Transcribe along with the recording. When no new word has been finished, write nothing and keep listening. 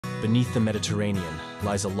Beneath the Mediterranean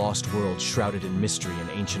lies a lost world shrouded in mystery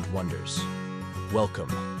and ancient wonders. Welcome,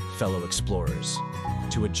 fellow explorers,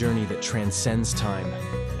 to a journey that transcends time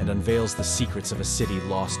and unveils the secrets of a city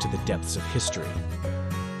lost to the depths of history.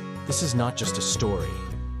 This is not just a story,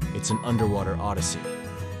 it's an underwater odyssey.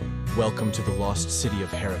 Welcome to the lost city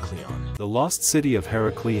of Heracleion. The lost city of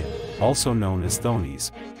Heracleion, also known as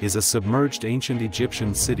Thonis, is a submerged ancient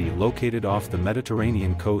Egyptian city located off the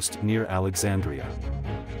Mediterranean coast near Alexandria.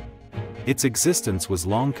 Its existence was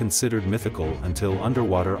long considered mythical until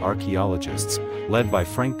underwater archaeologists, led by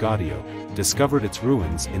Frank Gaudio, discovered its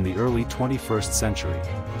ruins in the early 21st century.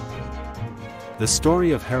 The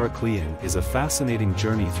story of Heracleion is a fascinating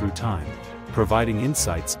journey through time, providing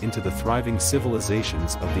insights into the thriving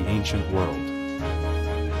civilizations of the ancient world.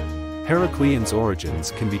 Heracleion's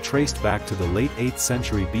origins can be traced back to the late 8th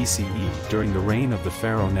century BCE during the reign of the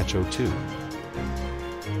pharaoh Necho II.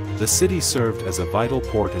 The city served as a vital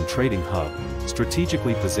port and trading hub,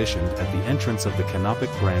 strategically positioned at the entrance of the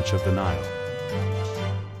Canopic branch of the Nile.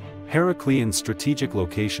 Heracleion's strategic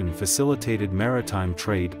location facilitated maritime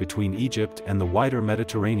trade between Egypt and the wider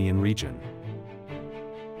Mediterranean region,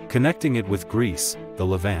 connecting it with Greece, the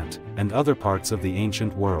Levant, and other parts of the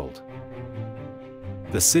ancient world.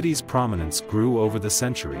 The city's prominence grew over the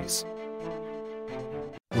centuries,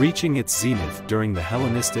 reaching its zenith during the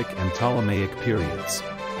Hellenistic and Ptolemaic periods.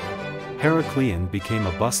 Heracleion became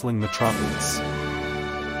a bustling metropolis,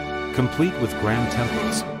 complete with grand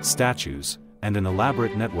temples, statues, and an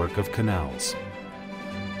elaborate network of canals.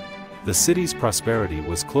 The city's prosperity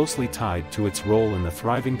was closely tied to its role in the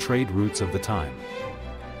thriving trade routes of the time.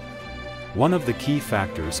 One of the key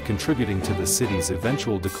factors contributing to the city's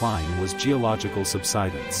eventual decline was geological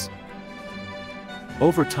subsidence.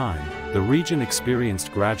 Over time, the region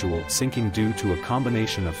experienced gradual sinking due to a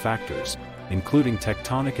combination of factors, including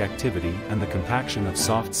tectonic activity and the compaction of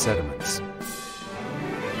soft sediments.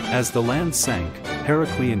 As the land sank,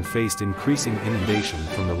 Heracleion faced increasing inundation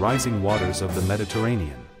from the rising waters of the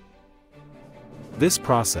Mediterranean. This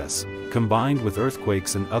process, combined with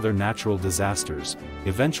earthquakes and other natural disasters,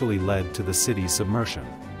 eventually led to the city's submersion.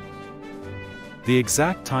 The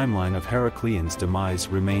exact timeline of Heracleion's demise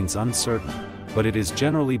remains uncertain, but it is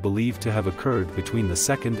generally believed to have occurred between the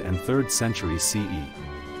 2nd and 3rd centuries CE.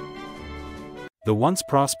 The once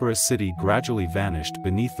prosperous city gradually vanished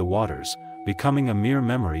beneath the waters, becoming a mere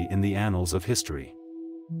memory in the annals of history.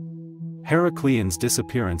 Heracleion's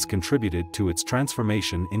disappearance contributed to its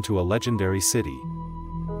transformation into a legendary city,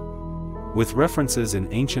 with references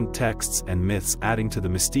in ancient texts and myths adding to the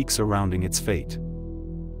mystique surrounding its fate.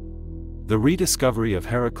 The rediscovery of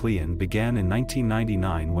Heracleion began in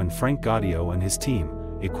 1999 when Frank Gaudio and his team,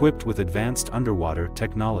 equipped with advanced underwater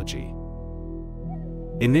technology,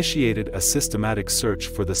 initiated a systematic search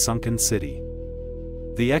for the sunken city.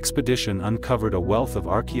 The expedition uncovered a wealth of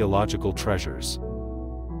archaeological treasures,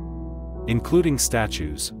 including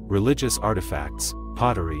statues, religious artifacts,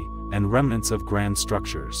 pottery, and remnants of grand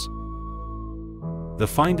structures. The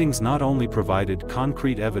findings not only provided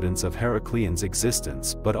concrete evidence of Heracleion's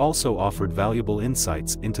existence but also offered valuable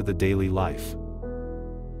insights into the daily life,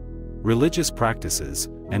 religious practices,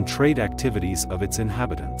 and trade activities of its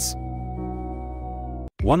inhabitants.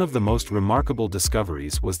 One of the most remarkable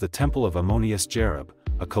discoveries was the Temple of Ammonius Jerub,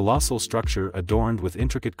 a colossal structure adorned with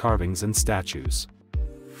intricate carvings and statues.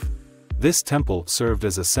 This temple served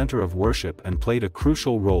as a center of worship and played a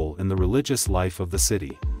crucial role in the religious life of the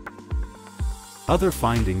city. Other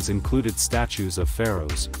findings included statues of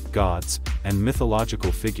pharaohs, gods, and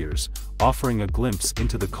mythological figures, offering a glimpse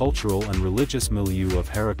into the cultural and religious milieu of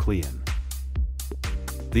Heracleion.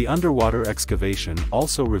 The underwater excavation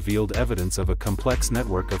also revealed evidence of a complex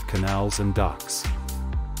network of canals and docks,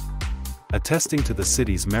 attesting to the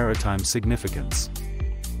city's maritime significance.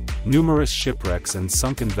 Numerous shipwrecks and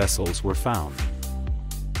sunken vessels were found,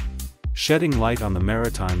 shedding light on the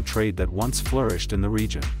maritime trade that once flourished in the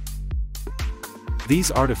region.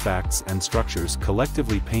 These artifacts and structures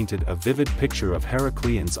collectively painted a vivid picture of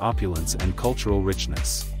Heracleion's opulence and cultural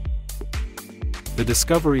richness. The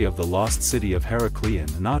discovery of the lost city of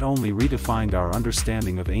Heracleion not only redefined our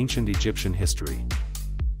understanding of ancient Egyptian history,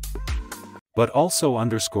 but also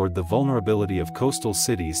underscored the vulnerability of coastal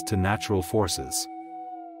cities to natural forces.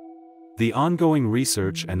 The ongoing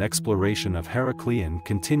research and exploration of Heracleion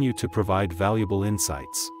continue to provide valuable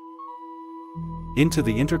insights into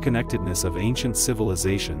the interconnectedness of ancient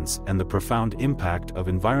civilizations and the profound impact of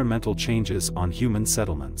environmental changes on human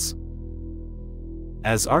settlements.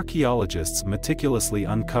 As archaeologists meticulously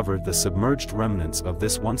uncovered the submerged remnants of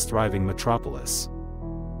this once thriving metropolis,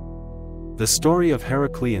 The story of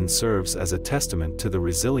Heracleion serves as a testament to the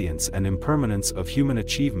resilience and impermanence of human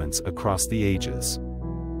achievements across the ages.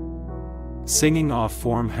 Singing off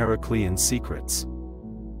form Heracleion's secrets.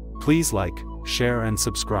 Please like, share and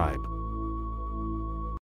subscribe.